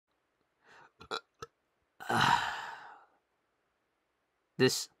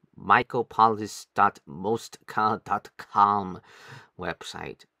this michaelpolis.mostcar.com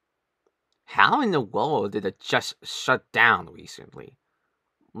website. How in the world did it just shut down recently?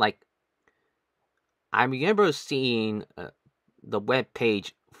 Like, I remember seeing the web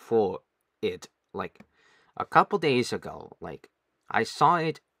page for it like a couple days ago. Like, I saw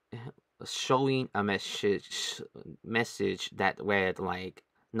it showing a message that read like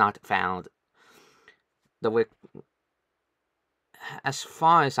not found. The as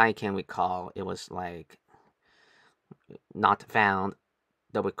far as I can recall, it was like not found.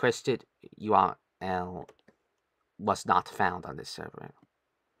 The requested URL was not found on the server.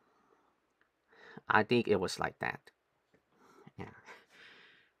 I think it was like that. Yeah.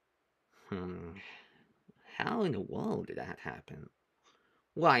 Hmm. How in the world did that happen?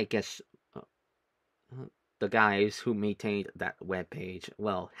 Well, I guess the guys who maintained that web page,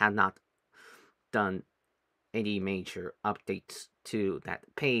 well, had not done any major updates to that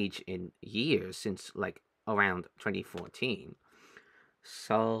page in years, since like around 2014.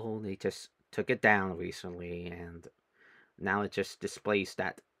 So they just took it down recently, and now it just displays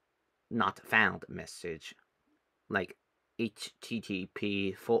that not found message, like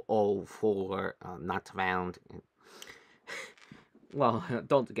HTTP 404 not found. Well,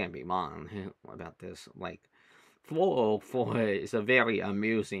 don't get me wrong about this. Like, 404 is a very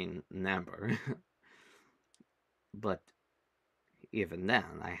amusing number, but even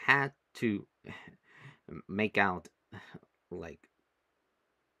then, I had to make out, like,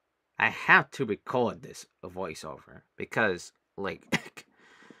 I had to record this voiceover because, like,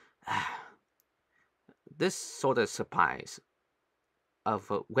 this sort of surprise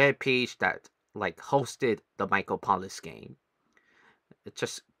of a web page that, like, hosted the Michael Polis game, it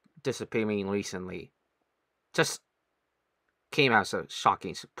just disappearing recently, just came as a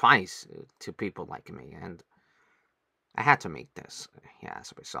shocking surprise to people like me, and I had to make this, yeah,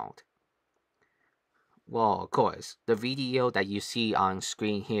 as a result. Well, of course, the video that you see on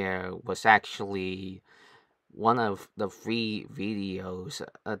screen here was actually one of the three videos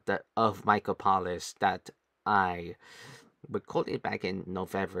of Michael Polis that I recorded back in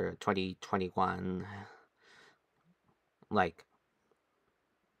November 2021. Like,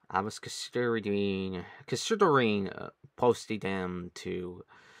 I was considering posting them to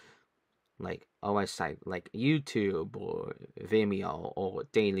like a website like YouTube or Vimeo or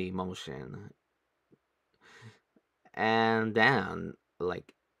Daily Motion, and then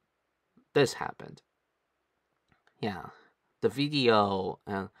like this happened. Yeah, the video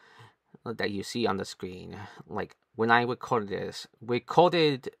that you see on the screen, like when I recorded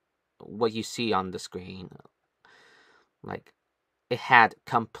what you see on the screen, like it had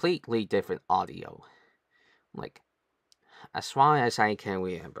completely different audio. Like, as far as I can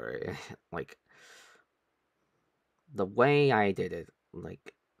remember, like the way I did it,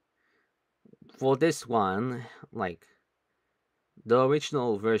 like for this one, like the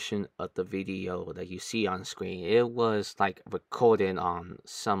original version of the video that you see on screen, it was like recorded on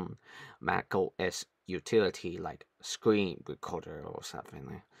some Mac OS utility like screen recorder or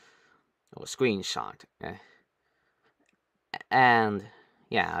something, or screenshot. And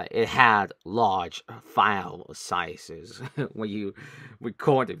yeah, it had large file sizes when you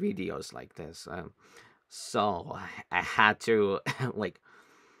record videos like this. So I had to like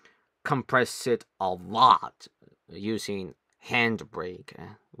compress it a lot using Handbrake,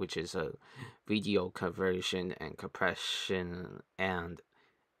 which is a video conversion and compression and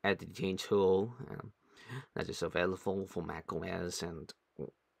editing tool that is available for macOS, and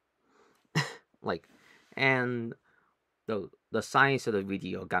like, and the size of the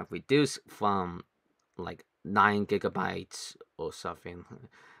video got reduced from like 9 GB or something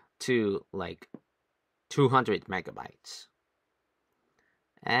to like 200 megabytes,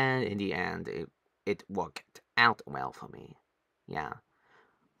 and in the end it worked out well for me. Yeah,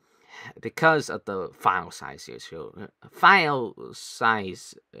 because of the file size issue. File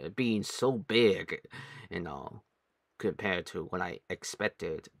size being so big, you know, compared to what I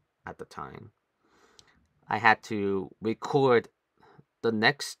expected at the time. I had to record the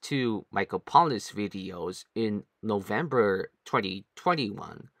next two Michael Polis videos in November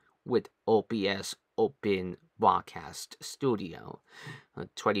 2021 with OBS Open Broadcast Studio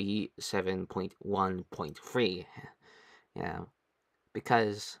 27.1.3. Yeah,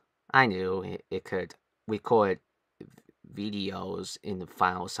 because I knew it could record videos in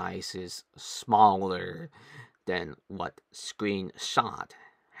file sizes smaller than what Screenshot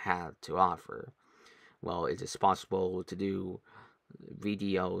had to offer. Well, it is possible to do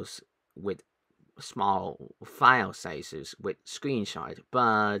videos with small file sizes with Screenshot,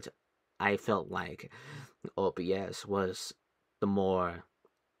 but I felt like OBS was the more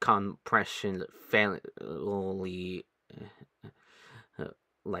compression fairly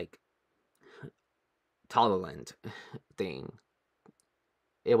like tolerant thing.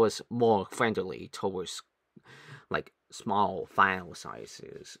 It was more friendly towards like small file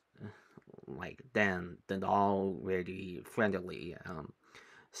sizes, like than already friendly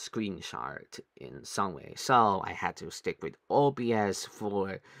screenshot in some way. So I had to stick with OBS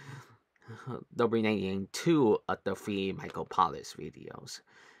for the remaining two of the three Michael Pollis videos,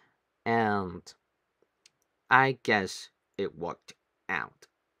 and I guess it worked out.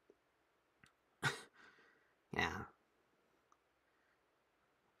 Yeah,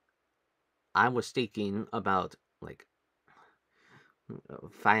 I was thinking about like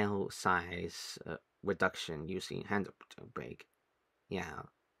file size reduction using Handbrake. Yeah,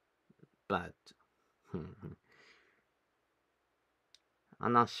 but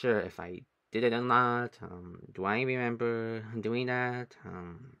I'm not sure if I did it or not. Do I remember doing that?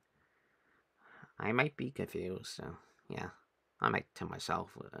 I might be confused. So yeah, I might tell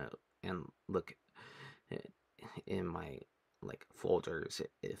myself and look uh, in my like folders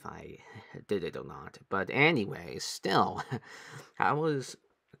if I did it or not. But anyway, still, I was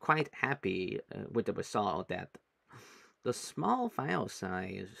quite happy with the result that the small file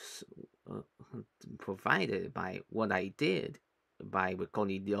size uh, provided by what I did by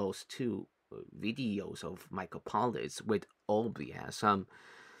recording those two videos of Michael Pollis with OBS.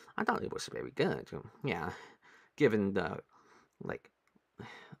 I thought it was very good. Yeah, given the like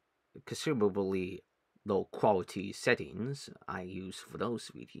considerably low quality settings I use for those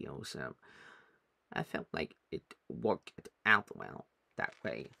videos, I felt like it worked out well that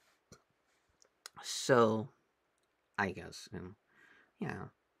way. So I guess, yeah,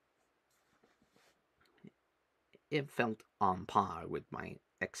 it felt on par with my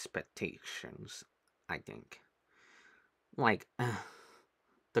expectations. I think, like,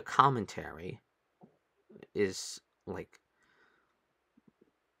 the commentary is like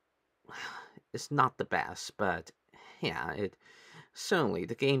it's not the best, but yeah, it certainly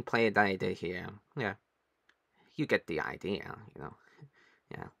the gameplay that I did here. Yeah, you get the idea, you know.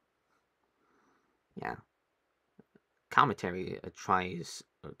 Yeah, yeah. Commentary tries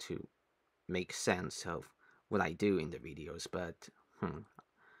to make sense of what I do in the videos, but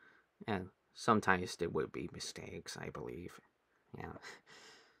and sometimes there will be mistakes, I believe. Yeah,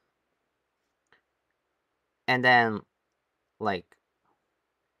 and then like,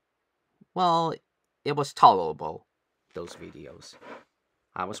 well, it was tolerable. Those videos,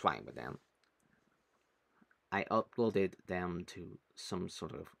 I was fine with them. I uploaded them to some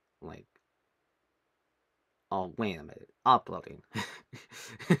sort of like, oh, wait a minute. Uploading.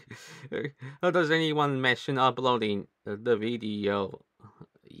 Does anyone mention uploading the video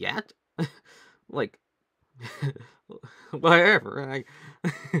yet? Like, whatever.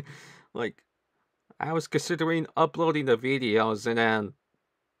 Like, I was considering uploading the videos, and then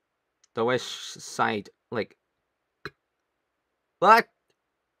the website, like, what?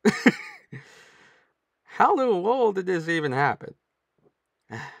 How in the world did this even happen?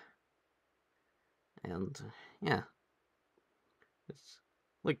 And, yeah. It's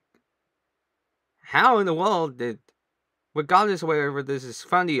like, how in the world did, regardless of whether this is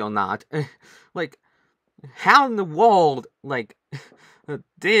funny or not, like, how in the world, like,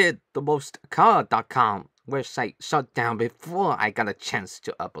 did the mostcar.com website shut down before I got a chance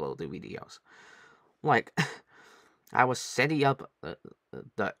to upload the videos? Like, I was setting up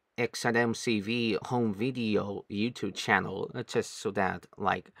the XNMCV home video YouTube channel just so that,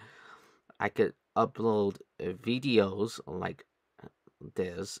 like, I could upload videos like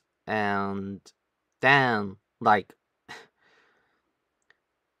this, and then, like,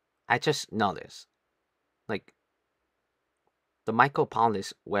 I just noticed, like, the Michael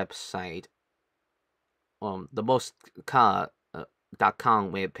Pollis website, the mostcar.com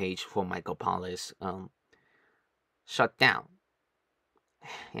webpage for Michael Pollis, shut down.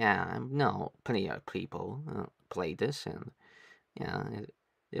 Yeah, I know plenty of people play this, and yeah,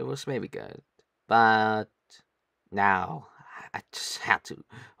 it was very good. But now I just had to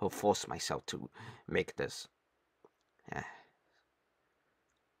force myself to make this. Yeah.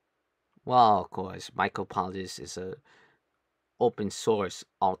 Well, of course, Michael Pollis is a open source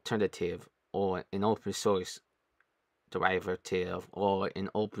alternative, or an open source derivative, or an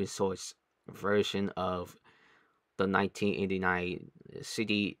open source version of the 1989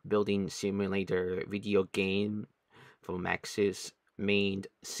 city building simulator video game for Maxis named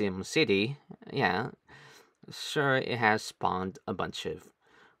SimCity. Yeah, sure, it has spawned a bunch of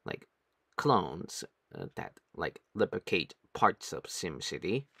like clones that like replicate parts of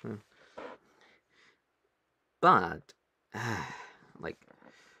SimCity. But like,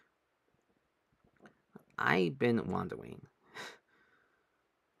 I've been wondering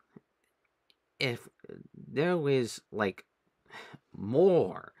if there is like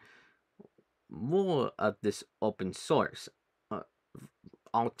more more of this open source uh,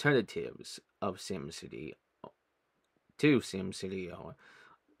 alternatives of SimCity to SimCity, or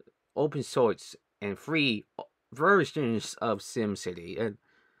open source and free versions of SimCity. And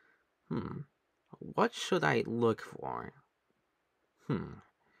what should I look for? Hmm.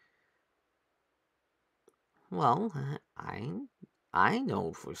 Well, I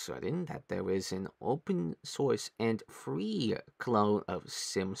know for certain that there is an open source and free clone of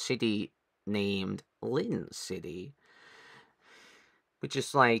SimCity named Lin City, which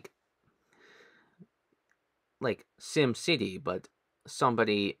is like SimCity, but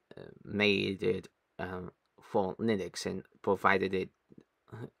somebody made it for Linux and provided it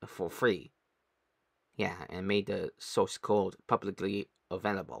for free. Yeah, and made the source code publicly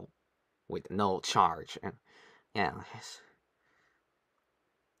available with no charge. And yeah,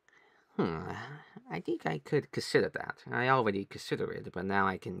 I think I could consider that. I already consider it, but now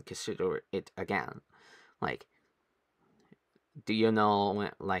I can consider it again. Like, do you know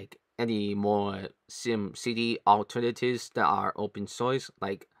like any more SimCity alternatives that are open source?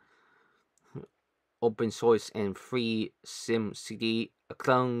 Like open source and free SimCity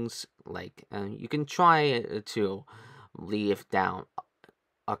clones. Like, you can try to leave down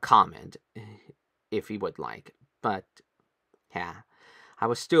a comment if you would like. But yeah, I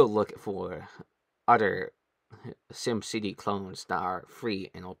was still looking for other SimCity clones that are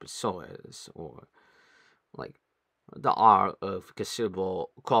free and open source, or like that are of considerable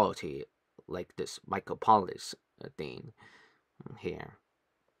quality, like this Micropolis thing here.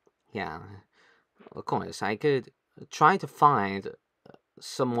 Yeah, of course, I could try to find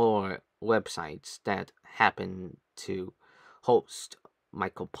some more websites that happen to host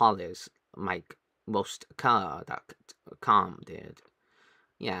Micropolis, like mostcar.com did.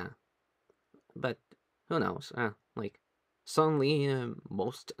 Yeah, but who knows? Like suddenly,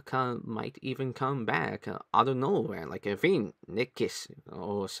 most might even come back out of nowhere, like a Phoenix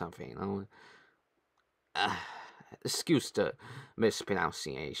or something. Uh, excuse the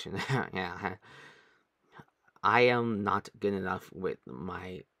mispronunciation. Yeah, I am not good enough with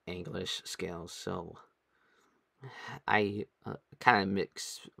my English skills, so I kind of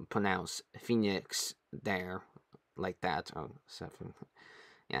mix pronounce Phoenix there like that or something.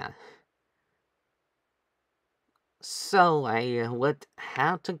 Yeah. So I would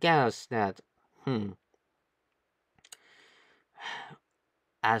have to guess that,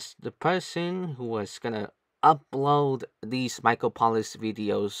 as the person who was gonna upload these Micropolis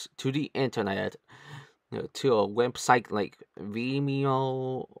videos to the internet, to a website like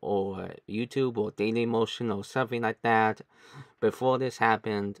Vimeo or YouTube or Dailymotion or something like that, before this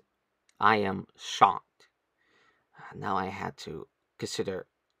happened, I am shocked. Now I had to consider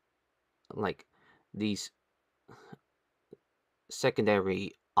like these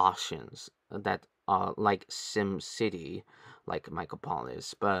secondary options that are like SimCity, like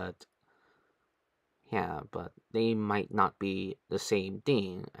Micropolis, but yeah, but they might not be the same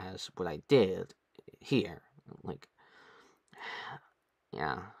thing as what I did here. Like,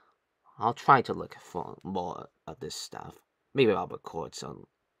 yeah, I'll try to look for more of this stuff. Maybe I'll record some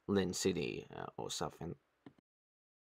Lin City or something.